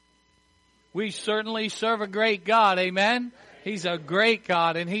We certainly serve a great God. Amen. He's a great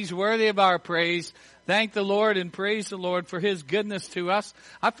God and He's worthy of our praise. Thank the Lord and praise the Lord for His goodness to us.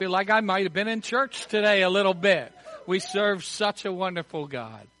 I feel like I might have been in church today a little bit. We serve such a wonderful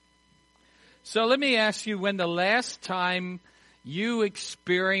God. So let me ask you, when the last time you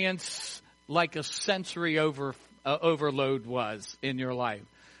experienced like a sensory overload was in your life?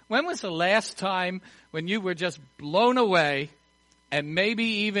 When was the last time when you were just blown away and maybe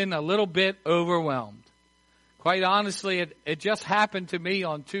even a little bit overwhelmed? Quite honestly, it just happened to me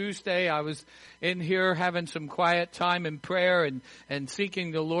on Tuesday. I was in here having some quiet time in prayer and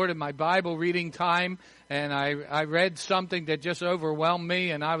seeking the Lord in my Bible reading time. And I read something that just overwhelmed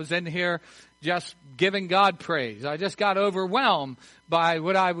me, and I was in here just giving God praise. I just got overwhelmed by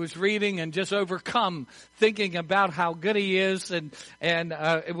what I was reading and just overcome thinking about how good He is, and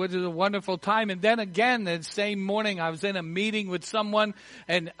it was a wonderful time. And then again, the same morning, I was in a meeting with someone,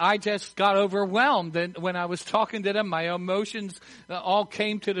 and I just got overwhelmed. And when I was talking to them, my emotions all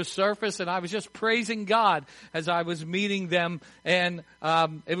came to the surface, and I was just praising God as I was meeting them, and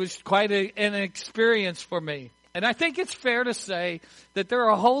it was quite an experience for me. And I think it's fair to say that there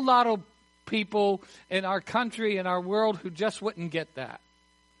are a whole lot of people in our country, in our world, who just wouldn't get that.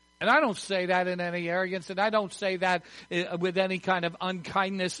 And I don't say that in any arrogance, and I don't say that with any kind of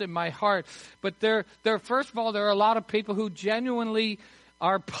unkindness in my heart. But first of all, there are a lot of people who genuinely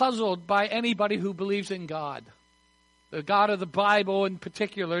are puzzled by anybody who believes in God. The God of the Bible in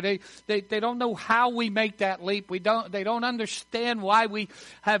particular. They don't know how we make that leap. They don't understand why we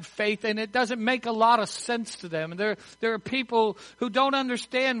have faith, and it doesn't make a lot of sense to them. And there are people who don't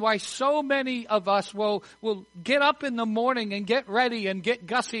understand why so many of us will get up in the morning and get ready and get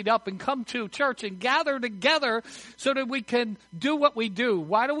gussied up and come to church and gather together so that we can do what we do.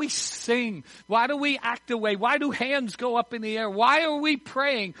 Why do we sing? Why do we act away? Why do hands go up in the air? Why are we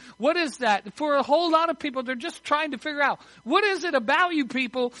praying? What is that? For a whole lot of people, they're just trying to figure out, what is it about you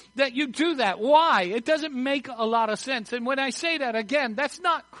people that you do that? Why? It doesn't make a lot of sense. And when I say that, again, that's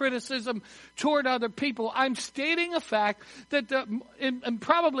not criticism toward other people. I'm stating a fact that in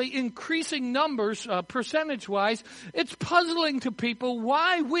probably increasing numbers, percentage-wise, it's puzzling to people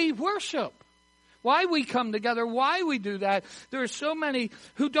why we worship. Why we come together, why we do that. There are so many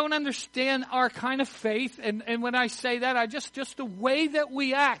who don't understand our kind of faith. And when I say that, I just the way that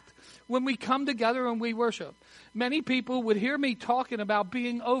we act when we come together and we worship. Many people would hear me talking about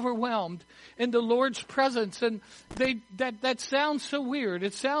being overwhelmed in the Lord's presence, and that sounds so weird.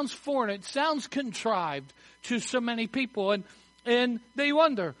 It sounds foreign. It sounds contrived to so many people, and they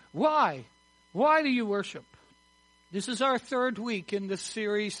wonder, why? Why do you worship? This is our third week in this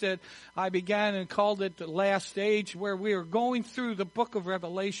series that I began and called it The Last Stage, where we are going through the book of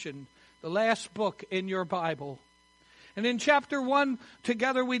Revelation, the last book in your Bible. And in chapter 1,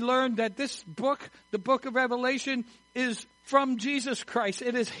 together we learned that this book, the book of Revelation, is from Jesus Christ.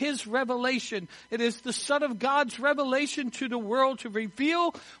 It is His revelation. It is the Son of God's revelation to the world to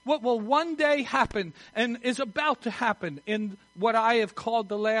reveal what will one day happen and is about to happen in what I have called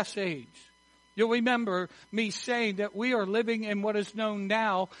the last age. You'll remember me saying that we are living in what is known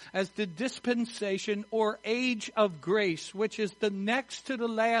now as the dispensation or age of grace, which is the next to the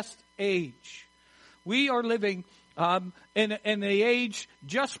last age. We are living in the age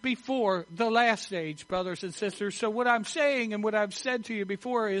just before the last age, brothers and sisters. So what I'm saying and what I've said to you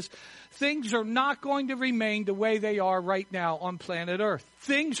before is things are not going to remain the way they are right now on planet Earth.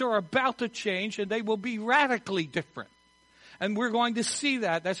 Things are about to change, and they will be radically different. And we're going to see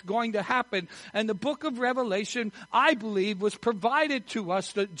that. That's going to happen. And the book of Revelation, I believe, was provided to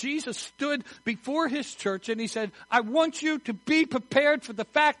us that Jesus stood before His church and He said, I want you to be prepared for the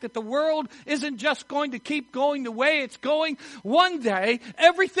fact that the world isn't just going to keep going the way it's going. One day,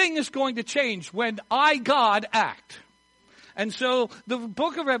 everything is going to change when I, God, act. And so the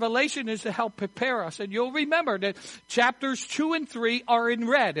book of Revelation is to help prepare us. And you'll remember that chapters 2 and 3 are in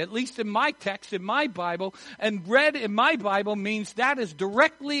red, at least in my text, in my Bible. And red in my Bible means that is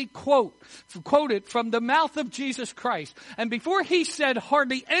directly quoted from the mouth of Jesus Christ. And before He said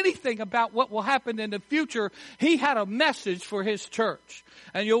hardly anything about what will happen in the future, He had a message for His church.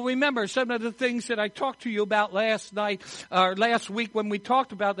 And you'll remember some of the things that I talked to you about last week when we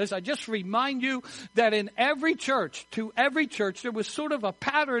talked about this. I just remind you that in every church, there was sort of a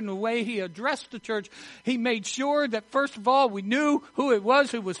pattern in the way He addressed the church. He made sure that, first of all, we knew who it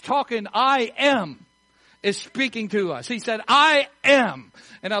was who was talking, I am. is speaking to us. He said, I am.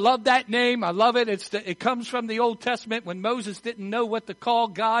 And I love that name. I love it. It comes from the Old Testament when Moses didn't know what to call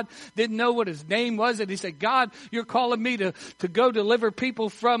God, didn't know what his name was. And he said, God, you're calling me to go deliver people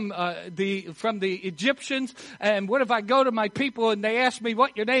from the Egyptians. And what if I go to my people and they ask me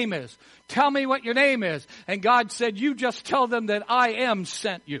what your name is? Tell me what your name is. And God said, you just tell them that I am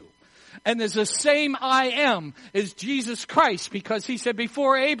sent you. And there's the same I am as Jesus Christ, because he said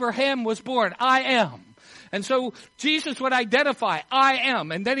before Abraham was born, I am. And so Jesus would identify, I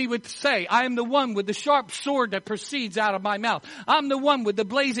am. And then he would say, I am the one with the sharp sword that proceeds out of my mouth. I'm the one with the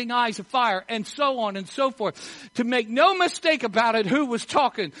blazing eyes of fire, and so on and so forth. To make no mistake about it, who was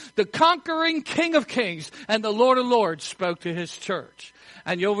talking? The conquering King of Kings and the Lord of Lords spoke to his church.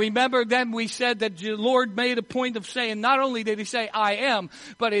 And you'll remember then we said that the Lord made a point of saying, not only did he say, I am,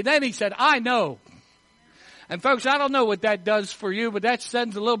 but then he said, I know. And folks, I don't know what that does for you, but that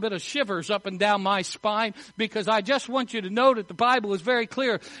sends a little bit of shivers up and down my spine, because I just want you to know that the Bible is very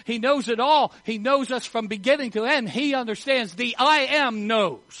clear. He knows it all. He knows us from beginning to end. He understands. The I am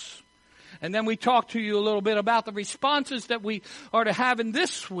knows. And then we talked to you a little bit about the responses that we are to have in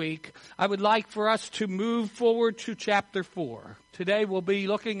this week. I would like for us to move forward to chapter 4. Today we'll be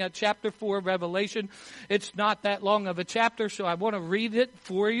looking at chapter 4 of Revelation. It's not that long of a chapter, so I want to read it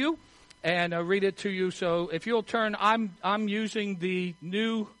for you and read it to you. So if you'll turn, I'm using the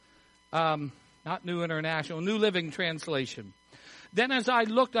New Living Translation. Then as I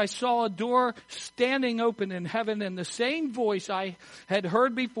looked, I saw a door standing open in heaven, and the same voice I had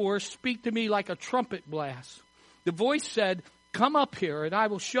heard before speak to me like a trumpet blast. The voice said, come up here, and I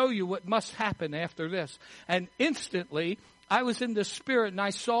will show you what must happen after this. And instantly I was in the Spirit, and I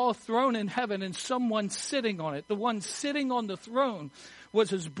saw a throne in heaven and someone sitting on it. The one sitting on the throne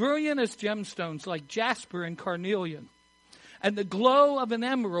was as brilliant as gemstones, like jasper and carnelian. And the glow of an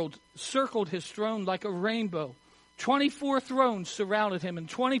emerald circled his throne like a rainbow. 24 thrones surrounded him, and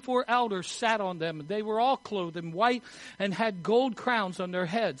 24 elders sat on them. They were all clothed in white and had gold crowns on their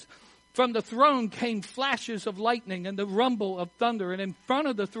heads. From the throne came flashes of lightning and the rumble of thunder. And in front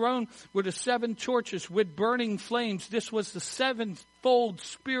of the throne were the 7 torches with burning flames. This was the sevenfold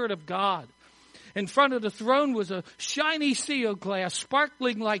Spirit of God. In front of the throne was a shiny sea of glass,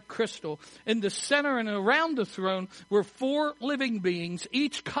 sparkling like crystal. In the center and around the throne were 4 living beings,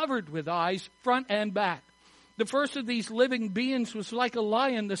 each covered with eyes, front and back. The first of these living beings was like a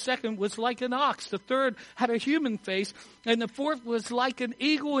lion. The second was like an ox. The third had a human face. And the fourth was like an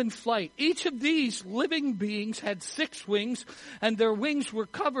eagle in flight. Each of these living beings had 6 wings, and their wings were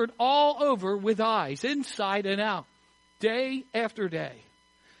covered all over with eyes, inside and out. Day after day,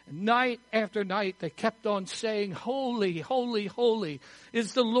 night after night, they kept on saying, holy, holy, holy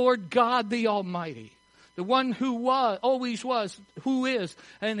is the Lord God the Almighty, the one who was, always was, who is,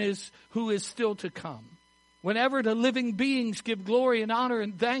 and who is still to come. Whenever the living beings give glory and honor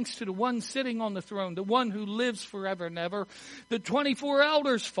and thanks to the one sitting on the throne, the one who lives forever and ever, the 24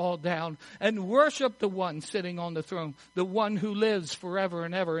 elders fall down and worship the one sitting on the throne, the one who lives forever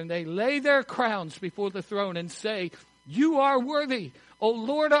and ever. And they lay their crowns before the throne and say, you are worthy, O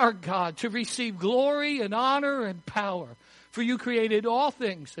Lord our God, to receive glory and honor and power. For you created all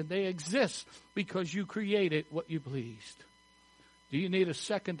things, and they exist because you created what you pleased. Do you need a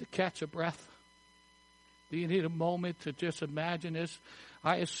second to catch a breath? Do you need a moment to just imagine this?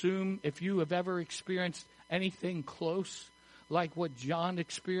 I assume if you have ever experienced anything close like what John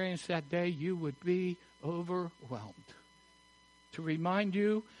experienced that day, you would be overwhelmed. To remind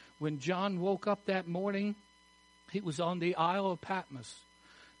you, when John woke up that morning, he was on the Isle of Patmos.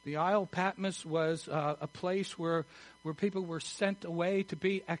 The Isle of Patmos was a place where people were sent away to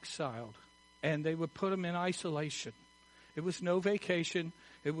be exiled, and they would put them in isolation. It was no vacation.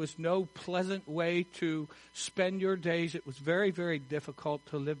 It was no pleasant way to spend your days. It was very, very difficult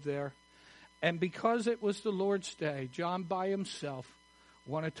to live there. And because it was the Lord's day, John by himself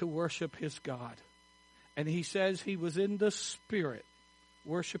wanted to worship his God. And he says he was in the Spirit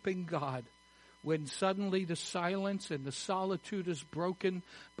worshiping God when suddenly the silence and the solitude is broken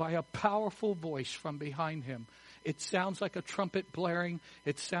by a powerful voice from behind him. It sounds like a trumpet blaring.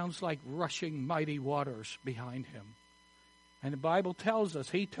 It sounds like rushing mighty waters behind him. And the Bible tells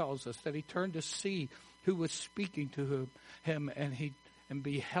us, he tells us, that he turned to see who was speaking to him, and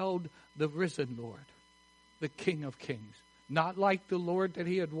beheld the risen Lord, the King of Kings. Not like the Lord that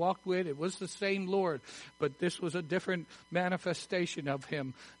he had walked with. It was the same Lord, but this was a different manifestation of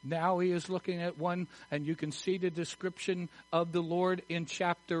him. Now he is looking at one, and you can see the description of the Lord in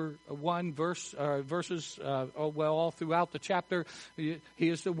chapter 1, verses all throughout the chapter. He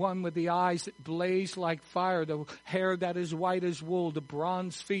is the one with the eyes that blaze like fire, the hair that is white as wool, the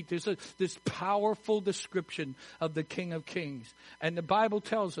bronze feet. There's this powerful description of the King of Kings. And the Bible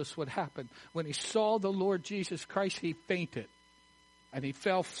tells us what happened. When he saw the Lord Jesus Christ, he fainted. And he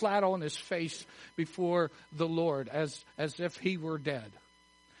fell flat on his face before the Lord as if he were dead.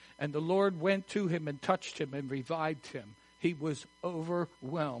 And the Lord went to him and touched him and revived him. He was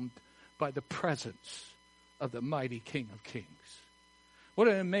overwhelmed by the presence of the mighty King of Kings. What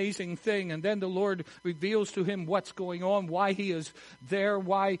an amazing thing. And then the Lord reveals to him what's going on, why he is there,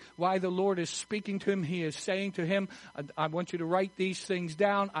 why the Lord is speaking to him. He is saying to him, I want you to write these things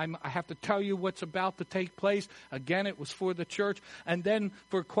down. I have to tell you what's about to take place. Again, it was for the church. And then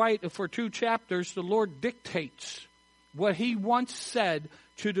for 2 chapters, the Lord dictates what he once said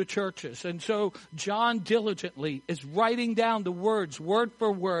to the churches. And so John diligently is writing down the words, word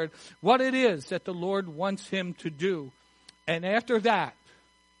for word, what it is that the Lord wants him to do. And after that,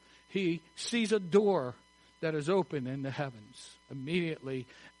 he sees a door that is open in the heavens immediately.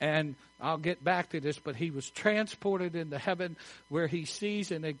 And I'll get back to this, but he was transported into heaven where he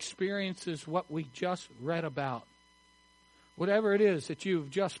sees and experiences what we just read about. Whatever it is that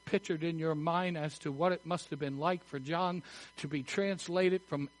you've just pictured in your mind as to what it must have been like for John to be translated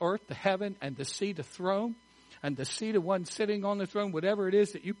from earth to heaven and to see the throne and to see the one sitting on the throne, whatever it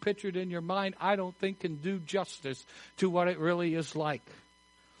is that you pictured in your mind, I don't think can do justice to what it really is like.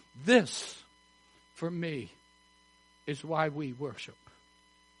 This, for me, is why we worship.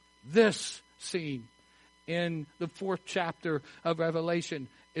 This scene in the 4th chapter of Revelation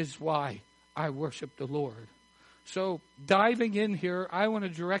is why I worship the Lord. So, diving in here, I want to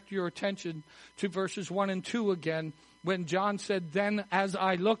direct your attention to verses 1 and 2 again, when John said, "Then as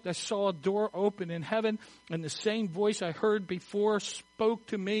I looked, I saw a door open in heaven, and the same voice I heard before spoke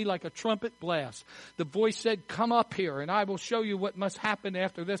to me like a trumpet blast. The voice said, 'Come up here, and I will show you what must happen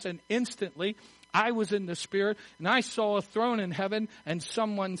after this.' And instantly I was in the Spirit, and I saw a throne in heaven and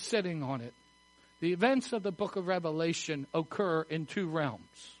someone sitting on it." The events of the book of Revelation occur in 2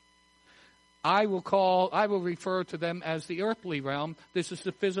 realms. I will refer to them as the earthly realm. This is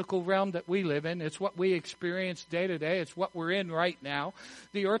the physical realm that we live in. It's what we experience day to day. It's what we're in right now.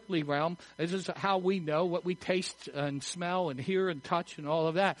 The earthly realm, this is how we know, what we taste and smell and hear and touch and all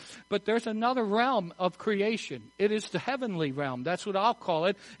of that. But there's another realm of creation. It is the heavenly realm. That's what I'll call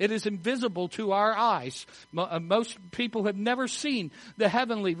it. It is invisible to our eyes. Most people have never seen the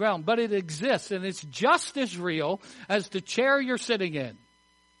heavenly realm, but it exists, and it's just as real as the chair you're sitting in.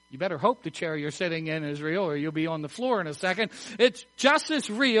 You better hope the chair you're sitting in is real, or you'll be on the floor in a second. It's just as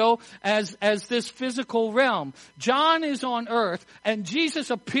real as this physical realm. John is on earth, and Jesus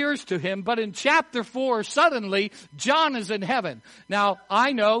appears to him, but in chapter 4, suddenly, John is in heaven. Now,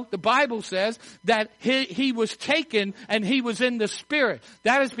 I know the Bible says that he was taken and he was in the Spirit.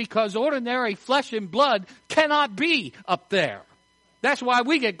 That is because ordinary flesh and blood cannot be up there. That's why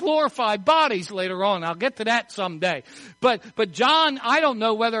we get glorified bodies later on. I'll get to that someday. But John, I don't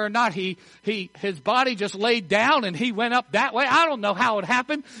know whether or not his body just laid down and he went up that way. I don't know how it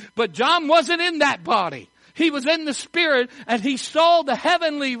happened. But John wasn't in that body. He was in the Spirit, and he saw the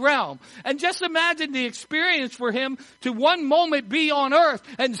heavenly realm. And just imagine the experience for him to one moment be on earth,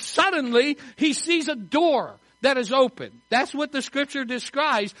 and suddenly he sees a door that is open. That's what the scripture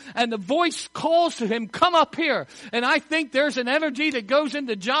describes. And the voice calls to him, "Come up here." And I think there's an energy that goes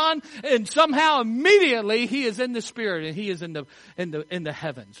into John, and somehow immediately he is in the Spirit and he is in the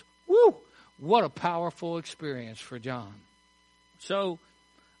heavens. Woo! What a powerful experience for John. So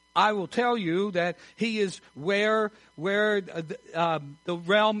I will tell you that he is where the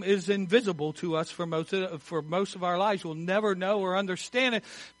realm is invisible to us for most of our lives. We'll never know or understand it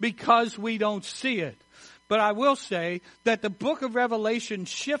because we don't see it. But I will say that the book of Revelation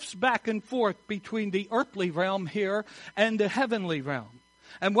shifts back and forth between the earthly realm here and the heavenly realm.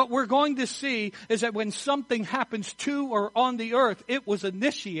 And what we're going to see is that when something happens to or on the earth, it was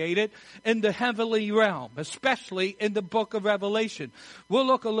initiated in the heavenly realm, especially in the book of Revelation. We'll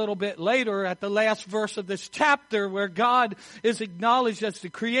look a little bit later at the last verse of this chapter where God is acknowledged as the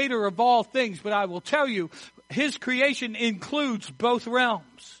creator of all things. But I will tell you, his creation includes both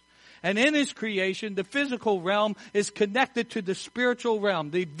realms. And in his creation, the physical realm is connected to the spiritual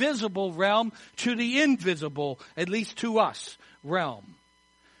realm, the visible realm to the invisible, at least to us, realm.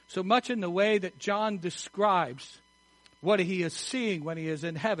 So much in the way that John describes what he is seeing when he is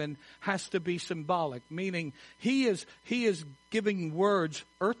in heaven has to be symbolic, meaning he is giving words,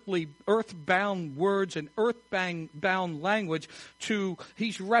 earthbound words and earthbound language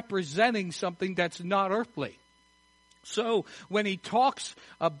he's representing something that's not earthly. So when he talks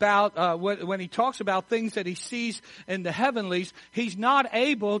about things that he sees in the heavenlies, he's not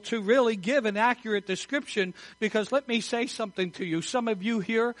able to really give an accurate description, because let me say something to you. Some of you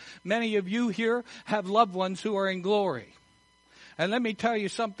here, many of you here, have loved ones who are in glory. And let me tell you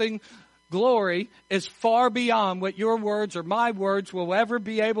something. Glory is far beyond what your words or my words will ever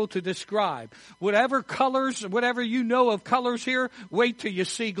be able to describe. Whatever colors, whatever you know of colors here, wait till you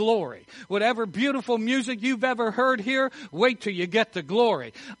see glory. Whatever beautiful music you've ever heard here, wait till you get to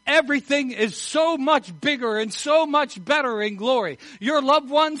glory. Everything is so much bigger and so much better in glory. Your loved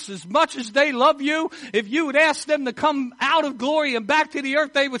ones, as much as they love you, if you would ask them to come out of glory and back to the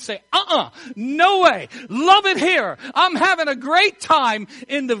earth, they would say, no way. Love it here. I'm having a great time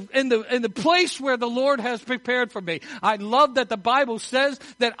in the place where the Lord has prepared for me. I love that the Bible says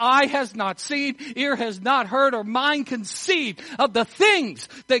that eye has not seen, ear has not heard, or mind conceived of the things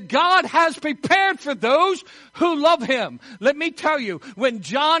that God has prepared for those who love Him. Let me tell you, when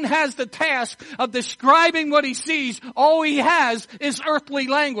John has the task of describing what he sees, all he has is earthly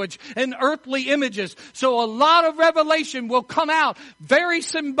language and earthly images. So a lot of revelation will come out very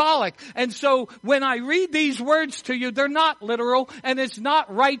symbolic. And so when I read these words to you, they're not literal, and it's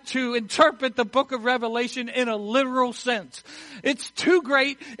not right to interpret the book of Revelation in a literal sense. It's too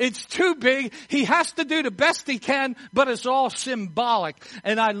great. It's too big. He has to do the best he can, but it's all symbolic.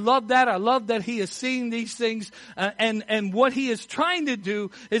 And I love that. I love that he is seeing these things. And what he is trying to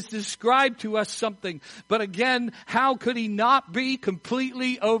do is describe to us something. But again, how could he not be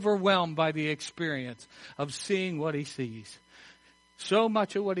completely overwhelmed by the experience of seeing what he sees? So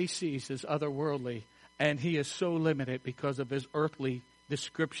much of what he sees is otherworldly, and he is so limited because of his earthly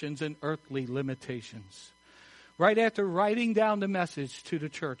descriptions and earthly limitations. Right after writing down the message to the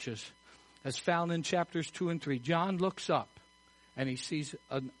churches, as found in chapters 2 and 3, John looks up and he sees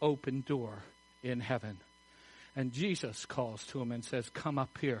an open door in heaven. And Jesus calls to him and says, come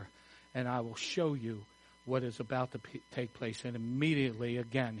up here and I will show you what is about to take place. And immediately,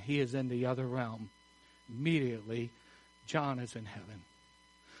 again, he is in the other realm. Immediately, John is in heaven.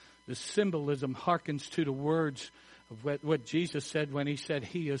 The symbolism harkens to the words of what Jesus said when he said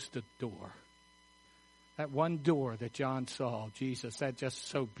he is the door. That one door that John saw, Jesus, that just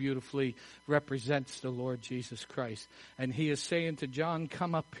so beautifully represents the Lord Jesus Christ. And he is saying to John,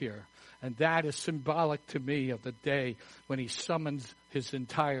 come up here. And that is symbolic to me of the day when he summons his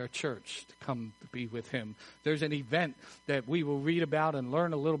entire church to come to be with him. There's an event that we will read about and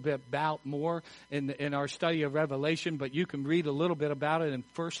learn a little bit about more in our study of Revelation, but you can read a little bit about it in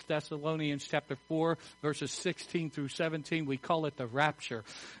 1 Thessalonians chapter 4, verses 16 through 17. We call it the rapture.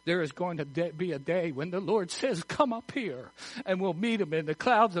 There is going to be a day when the Lord says, come up here, and we'll meet him in the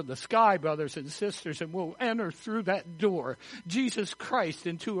clouds of the sky, brothers and sisters, and we'll enter through that door, Jesus Christ,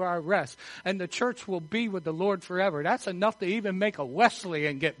 into our rest. And the church will be with the Lord forever. That's enough to even make a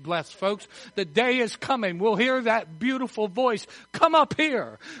Wesleyan get blessed, folks. The day is coming. We'll hear that beautiful voice. Come up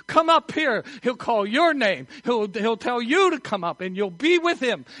here. Come up here. He'll call your name. He'll tell you to come up, and you'll be with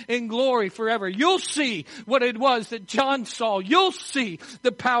him in glory forever. You'll see what it was that John saw. You'll see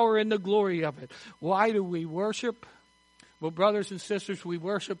the power and the glory of it. Why do we worship? Well, brothers and sisters, we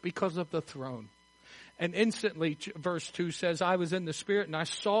worship because of the throne. And instantly, verse 2 says, I was in the Spirit and I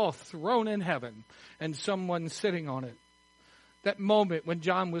saw a throne in heaven and someone sitting on it. That moment when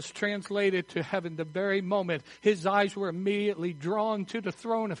John was translated to heaven, the very moment, his eyes were immediately drawn to the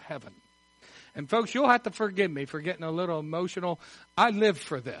throne of heaven. And folks, you'll have to forgive me for getting a little emotional. I live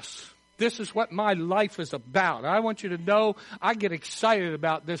for this. This is what my life is about. I want you to know I get excited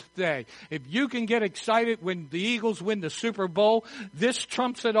about this day. If you can get excited when the Eagles win the Super Bowl, this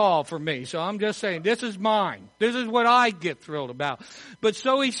trumps it all for me. So I'm just saying, this is mine. This is what I get thrilled about. But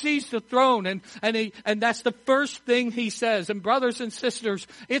so he sees the throne, and that's the first thing he says. And brothers and sisters,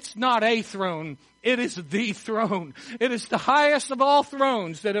 it's not a throne. It is the throne. It is the highest of all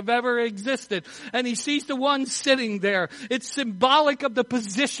thrones that have ever existed. And he sees the one sitting there. It's symbolic of the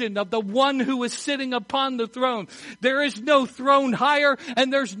position of the one who is sitting upon the throne. There is no throne higher,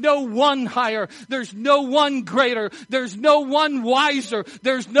 and there's no one higher. There's no one greater. There's no one wiser.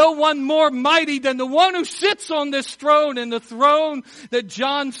 There's no one more mighty than the one who sits on this throne. And the throne that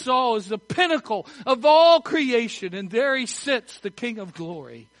John saw is the pinnacle of all creation. And there he sits, the King of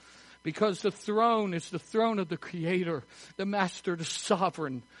glory. Because the throne is the throne of the Creator, the Master, the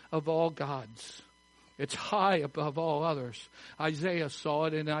Sovereign of all gods. It's high above all others. Isaiah saw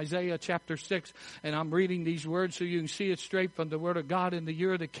it in Isaiah chapter 6. And I'm reading these words so you can see it straight from the Word of God. In the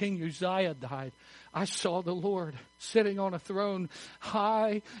year the King Uzziah died, I saw the Lord sitting on a throne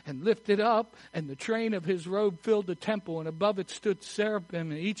high and lifted up, and the train of his robe filled the temple, and above it stood seraphim,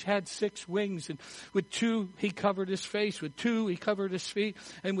 and each had 6 wings, and with 2 he covered his face, with 2 he covered his feet,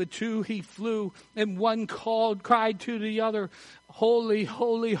 and with 2 he flew, and one cried to the other, Holy,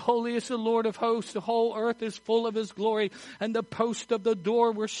 holy, holy is the Lord of hosts. The whole earth is full of his glory. And the posts of the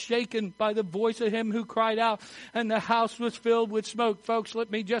door were shaken by the voice of him who cried out. And the house was filled with smoke. Folks,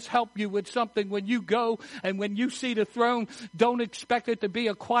 let me just help you with something. When you go and when you see the throne, don't expect it to be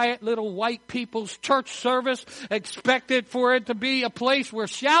a quiet little white people's church service. Expect it for it to be a place where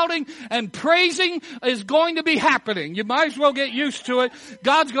shouting and praising is going to be happening. You might as well get used to it.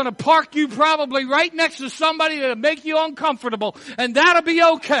 God's going to park you probably right next to somebody that'll make you uncomfortable. And that'll be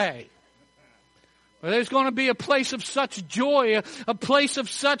okay. But there's going to be a place of such joy, a place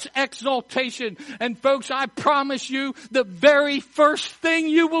of such exaltation. And folks, I promise you, the very first thing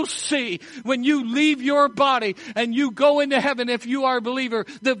you will see when you leave your body and you go into heaven, if you are a believer,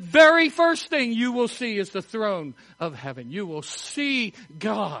 the very first thing you will see is the throne of heaven. You will see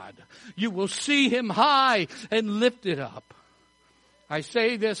God. You will see him high and lifted up. I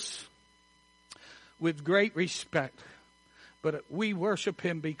say this with great respect. But we worship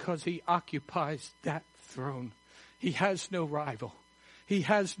him because he occupies that throne. He has no rival. He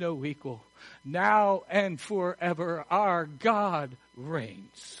has no equal. Now and forever, our God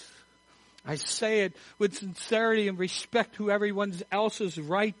reigns. I say it with sincerity and respect to everyone else's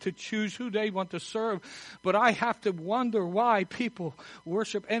right to choose who they want to serve. But I have to wonder why people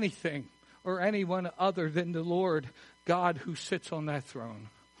worship anything or anyone other than the Lord God who sits on that throne.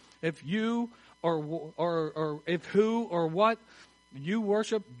 If you or if who or what you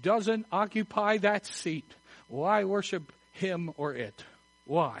worship doesn't occupy that seat, why worship him or it?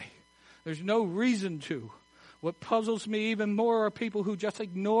 Why? There's no reason to. What puzzles me even more are people who just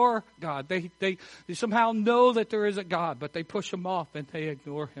ignore God. They somehow know that there is a God, but they push him off and they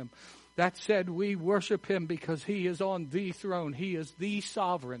ignore him. That said, we worship him because he is on the throne. He is the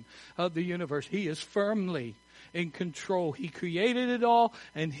sovereign of the universe. He is firmly in control. He created it all,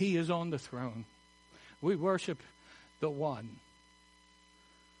 and he is on the throne. We worship the one.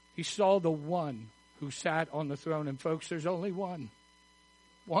 He saw the one who sat on the throne. And folks, there's only one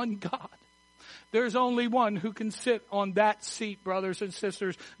God. There's only one who can sit on that seat, brothers and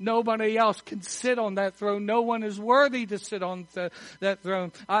sisters. Nobody else can sit on that throne. No one is worthy to sit on that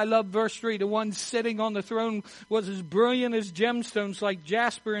throne. I love verse 3. The one sitting on the throne was as brilliant as gemstones, like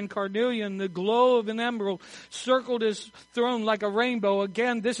jasper and carnelian. The glow of an emerald circled his throne like a rainbow.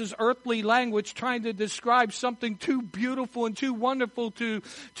 Again, this is earthly language trying to describe something too beautiful and too wonderful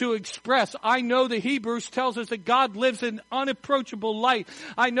to express. I know the Hebrews tells us that God lives in unapproachable light.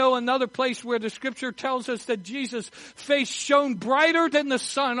 I know another place where the Scripture tells us that Jesus' face shone brighter than the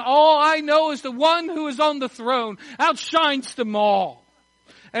sun. All I know is the one who is on the throne outshines them all.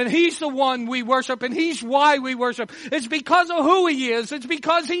 And he's the one we worship, and he's why we worship. It's because of who he is. It's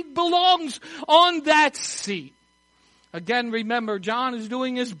because he belongs on that seat. Again, remember, John is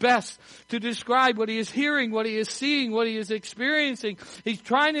doing his best to describe what he is hearing, what he is seeing, what he is experiencing. He's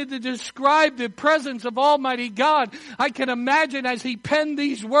trying to describe the presence of Almighty God. I can imagine as he penned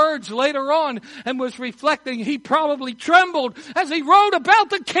these words later on and was reflecting, he probably trembled as he wrote about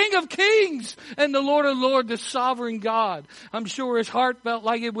the King of Kings and the Lord of Lords, the sovereign God. I'm sure his heart felt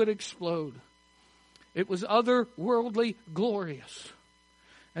like it would explode. It was otherworldly glorious.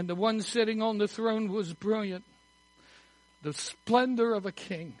 And the one sitting on the throne was brilliant. The splendor of a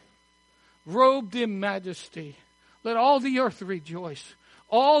king, robed in majesty. Let all the earth rejoice.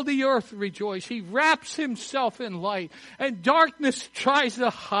 All the earth rejoice. He wraps himself in light, and darkness tries to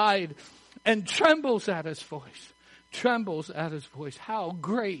hide and trembles at his voice. Trembles at his voice. How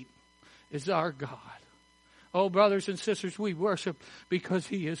great is our God. Oh, brothers and sisters, we worship because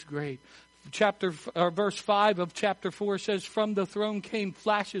he is great. Verse 5 of chapter 4 says, from the throne came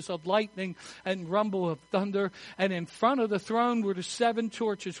flashes of lightning and rumble of thunder, and in front of the throne were the 7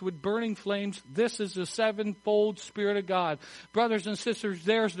 torches with burning flames. This is the 7-fold Spirit of God. Brothers and sisters,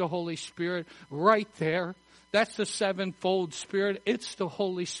 there's the Holy Spirit right there. That's the 7-fold Spirit. It's the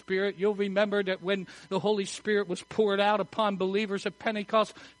Holy Spirit. You'll remember that when the Holy Spirit was poured out upon believers at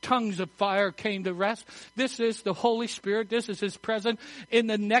Pentecost, tongues of fire came to rest. This is the Holy Spirit. This is his presence. In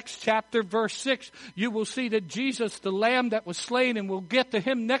the next chapter, verse 6, you will see that Jesus, the Lamb that was slain, and we'll get to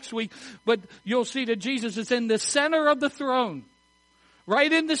him next week, but you'll see that Jesus is in the center of the throne.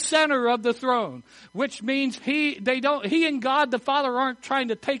 right in the center of the throne, which means he and God the Father aren't trying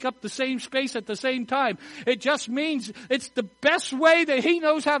to take up the same space at the same time. It just means it's the best way that he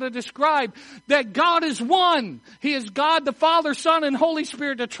knows how to describe that God is one. He is God the Father, Son, and Holy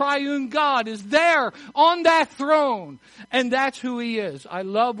Spirit. The triune God is there on that throne. And that's who he is. I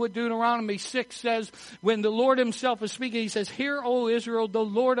love what Deuteronomy 6 says when the Lord himself is speaking. He says, "Hear, O Israel, the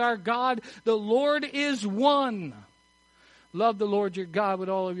Lord our God, the Lord is one. Love the Lord your God with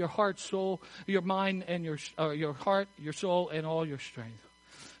all of your heart, soul, your mind, and your heart, your soul, and all your strength."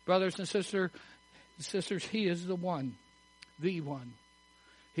 Brothers and sisters, he is the one. The one.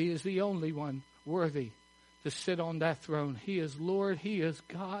 He is the only one worthy to sit on that throne. He is Lord. He is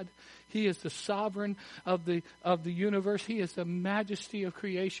God. He is the sovereign of the universe. He is the majesty of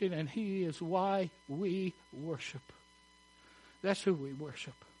creation, and he is why we worship. That's who we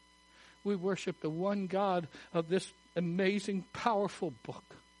worship. We worship the one God of this amazing, powerful book.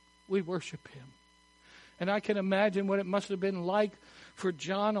 We worship him. And I can imagine what it must have been like for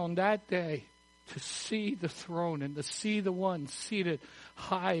John on that day to see the throne and to see the one seated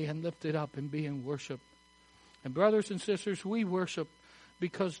high and lifted up and being worshiped. And brothers and sisters, we worship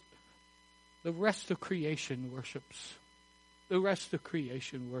because the rest of creation worships. The rest of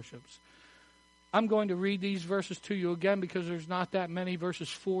creation worships. I'm going to read these verses to you again because there's not that many, verses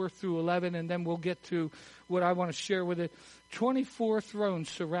 4 through 11, and then we'll get to what I want to share with it. 24 thrones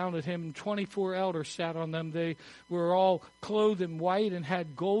surrounded him, and 24 elders sat on them. They were all clothed in white and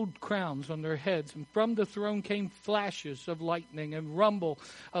had gold crowns on their heads. And from the throne came flashes of lightning and rumble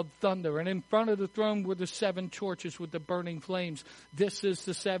of thunder. And in front of the throne were the 7 torches with the burning flames. This is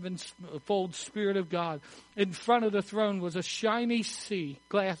the sevenfold Spirit of God. In front of the throne was a shiny sea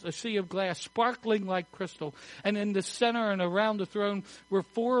of glass, sparkling like crystal. And in the center and around the throne were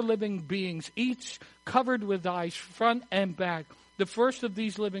 4 living beings, each covered with eyes, front and back. The first of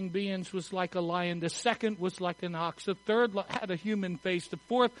these living beings was like a lion. The second was like an ox. The third had a human face. The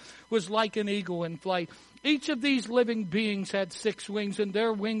fourth was like an eagle in flight. Each of these living beings had 6 wings, and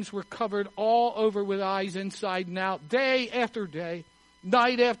their wings were covered all over with eyes inside and out. Day after day,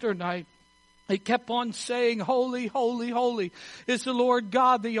 night after night, they kept on saying, "Holy, holy, holy is the Lord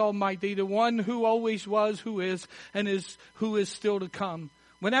God the Almighty, the one who always was, who is, and who is still to come."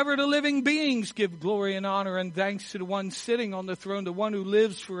 Whenever the living beings give glory and honor and thanks to the one sitting on the throne, the one who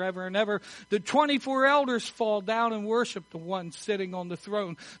lives forever and ever, the 24 elders fall down and worship the one sitting on the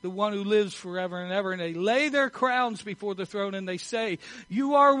throne, the one who lives forever and ever. And they lay their crowns before the throne and they say,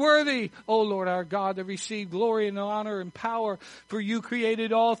 "You are worthy, O Lord our God, to receive glory and honor and power, for you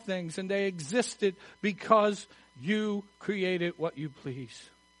created all things, and they existed because you created what you please."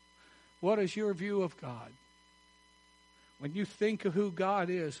 What is your view of God? When you think of who God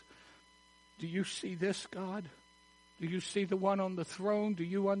is, do you see this God? Do you see the one on the throne? Do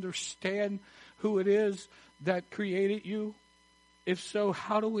you understand who it is that created you? If so,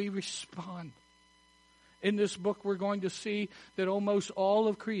 how do we respond? In this book, we're going to see that almost all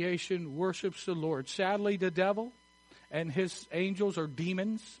of creation worships the Lord. Sadly, the devil and his angels or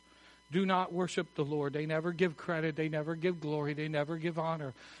demons do not worship the Lord. They never give credit. They never give glory. They never give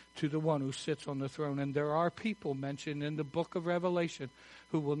honor to the one who sits on the throne. And there are people mentioned in the book of Revelation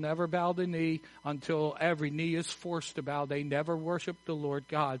who will never bow the knee until every knee is forced to bow. They never worship the Lord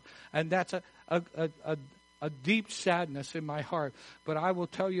God. And that's a deep sadness in my heart. But I will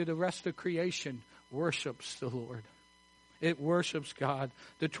tell you, the rest of creation worships the Lord. It worships God.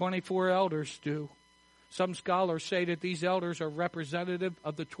 The 24 elders do. Some scholars say that these elders are representative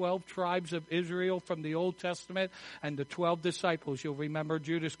of the 12 tribes of Israel from the Old Testament and the 12 disciples. You'll remember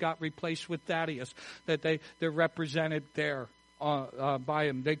Judas got replaced with Thaddeus, that they're represented there by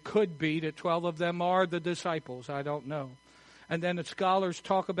him. They could be that 12 of them are the disciples. I don't know. And then the scholars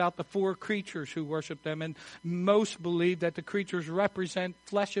talk about the 4 creatures who worship them. And most believe that the creatures represent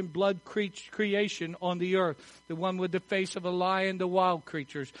flesh and blood creation on the earth. The one with the face of a lion, the wild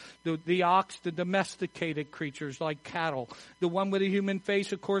creatures. The ox, the domesticated creatures like cattle. The one with a human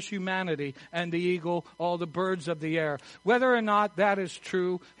face, of course, humanity. And the eagle, all the birds of the air. Whether or not that is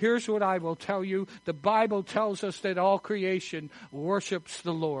true, here's what I will tell you. The Bible tells us that all creation worships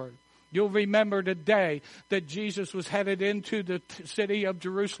the Lord. You'll remember the day that Jesus was headed into the city of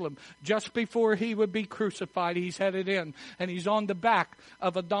Jerusalem. Just before he would be crucified, he's headed in. And he's on the back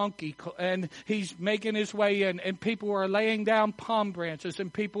of a donkey. And he's making his way in. And people are laying down palm branches.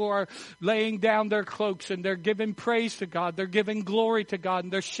 And people are laying down their cloaks. And they're giving praise to God. They're giving glory to God.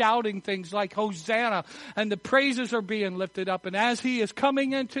 And they're shouting things like Hosanna. And the praises are being lifted up. And as he is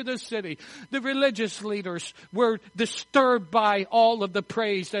coming into the city, the religious leaders were disturbed by all of the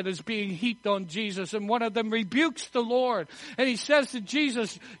praise that is being being heaped on Jesus, and one of them rebukes the Lord. And he says to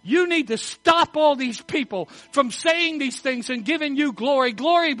Jesus, you need to stop all these people from saying these things and giving you glory.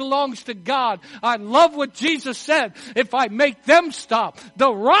 Glory belongs to God. I love what Jesus said. If I make them stop,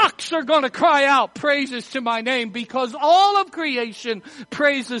 the rocks are going to cry out praises to my name, because all of creation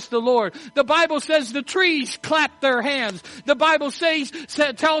praises the Lord. The Bible says the trees clap their hands. The Bible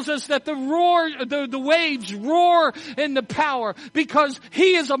tells us that the waves roar in the power, because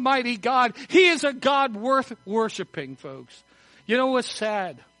He is a mighty God. He is a God worth worshiping, folks. You know what's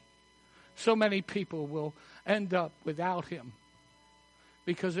sad? So many people will end up without Him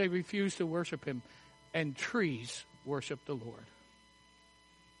because they refuse to worship Him, and trees worship the Lord.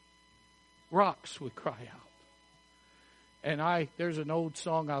 Rocks would cry out. And there's an old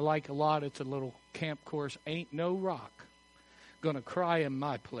song I like a lot. It's a little camp chorus. Ain't no rock gonna cry in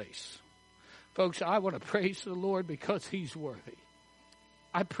my place. Folks, I want to praise the Lord because He's worthy.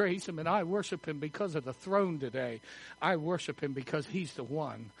 I praise Him and I worship Him because of the throne today. I worship Him because He's the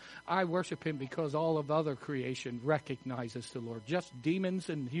one. I worship Him because all of other creation recognizes the Lord. Just demons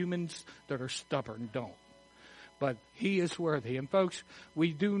and humans that are stubborn don't. But He is worthy. And folks,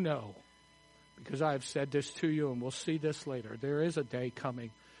 we do know, because I have said this to you and we'll see this later, there is a day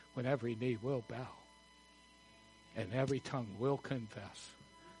coming when every knee will bow and every tongue will confess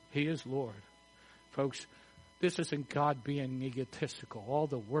He is Lord. Folks, this isn't God being egotistical. All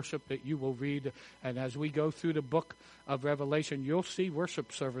the worship that you will read, and as we go through the book of Revelation, you'll see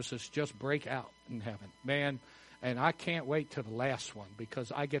worship services just break out in heaven. Man, and I can't wait to the last one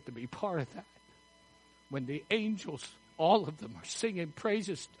because I get to be part of that. When the angels, all of them, are singing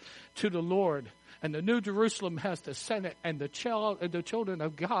praises to the Lord, and the New Jerusalem has the Senate, and the children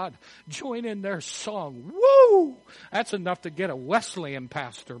of God join in their song. Woo! That's enough to get a Wesleyan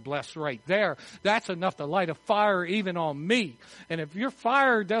pastor blessed right there. That's enough to light a fire even on me. And if your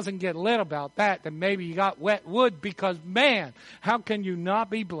fire doesn't get lit about that, then maybe you got wet wood, because, man, how can you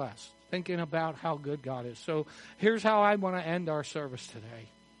not be blessed thinking about how good God is? So here's how I want to end our service today.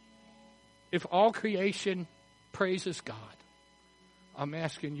 If all creation praises God, I'm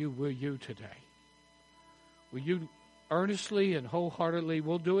asking you, will you today? Will you earnestly and wholeheartedly,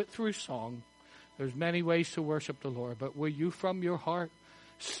 we'll do it through song. There's many ways to worship the Lord, but will you from your heart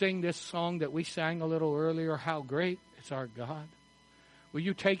sing this song that we sang a little earlier, How Great is Our God? Will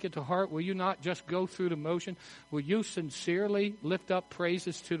you take it to heart? Will you not just go through the motion? Will you sincerely lift up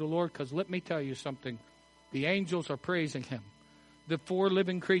praises to the Lord? Because let me tell you something. The angels are praising Him. The 4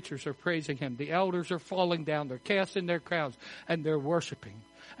 living creatures are praising Him. The elders are falling down. They're casting their crowns, and they're worshiping.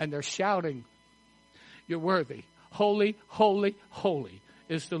 And they're shouting, you're worthy. Holy, holy, holy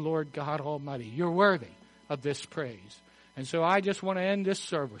is the Lord God Almighty. You're worthy of this praise. And so I just want to end this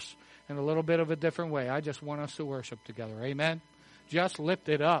service in a little bit of a different way. I just want us to worship together. Amen? Just lift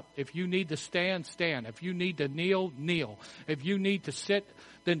it up. If you need to stand, stand. If you need to kneel, kneel. If you need to sit,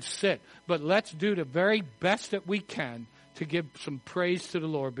 then sit. But let's do the very best that we can to give some praise to the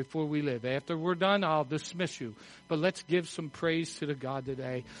Lord before we live. After we're done, I'll dismiss you. But let's give some praise to the God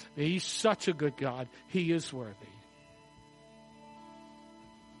today. He's such a good God. He is worthy.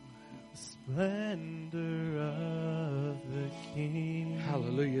 Splendor of the King.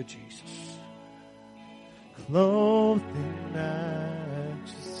 Hallelujah, Jesus. Clothed in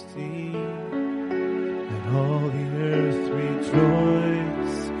majesty, and all the earth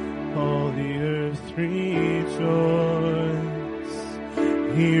rejoice. All the earth rejoice.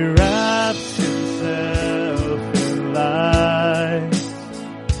 He wraps Himself in light,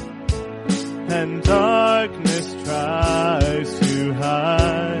 and darkness tries to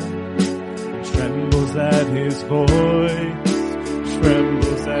hide. Trembles at His voice.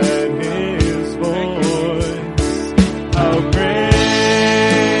 Trembles at His voice. How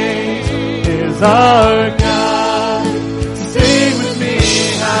great is our God! Sing with me.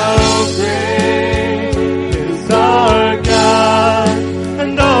 How great is our God,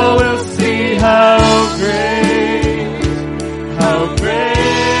 and all will see how great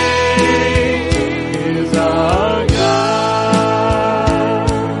is our God.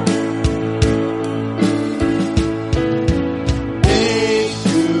 Age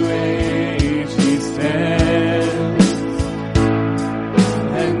to age He stands,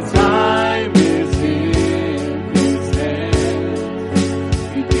 and time is His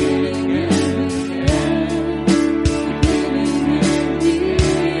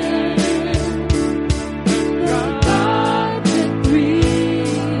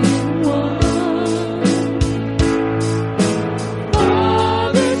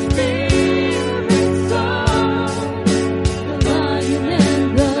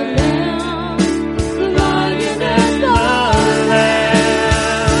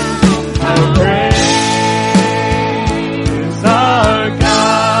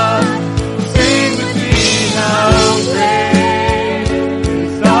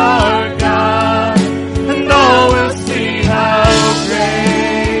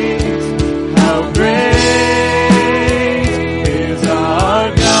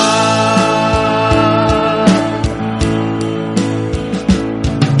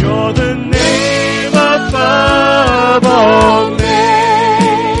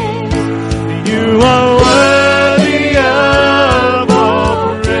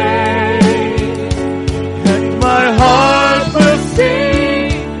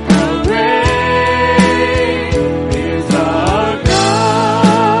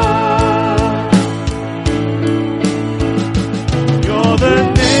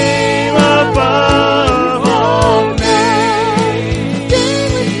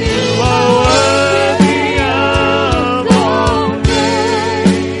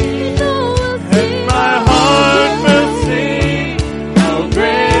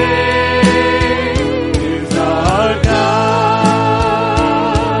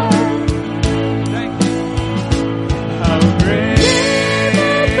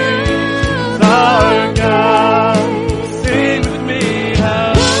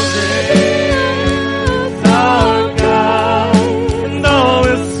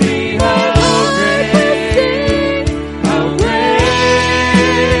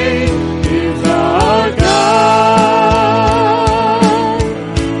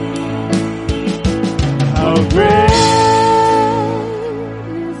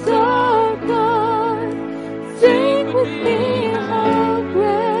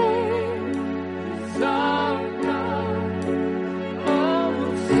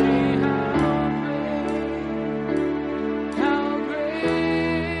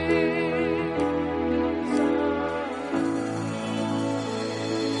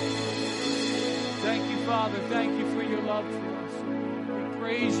Thank you for your love for us. We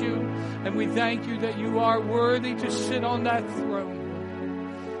praise you and we thank you that you are worthy to sit on that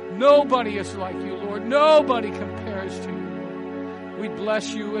throne. Nobody is like you, Lord. Nobody compares to you, Lord. We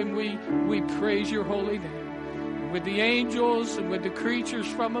bless you and we praise your holy name. With the angels and with the creatures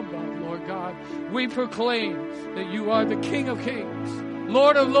from above, Lord God, we proclaim that you are the King of kings,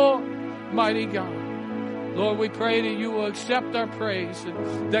 Lord of lords, mighty God. Lord, we pray that you will accept our praise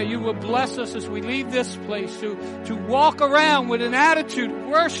and that you will bless us as we leave this place to walk around with an attitude of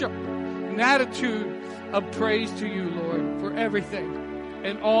worship, an attitude of praise to you, Lord, for everything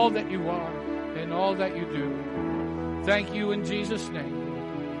and all that you are and all that you do. Thank you in Jesus' name.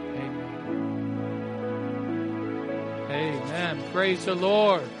 Amen. Amen. Praise the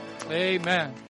Lord. Amen.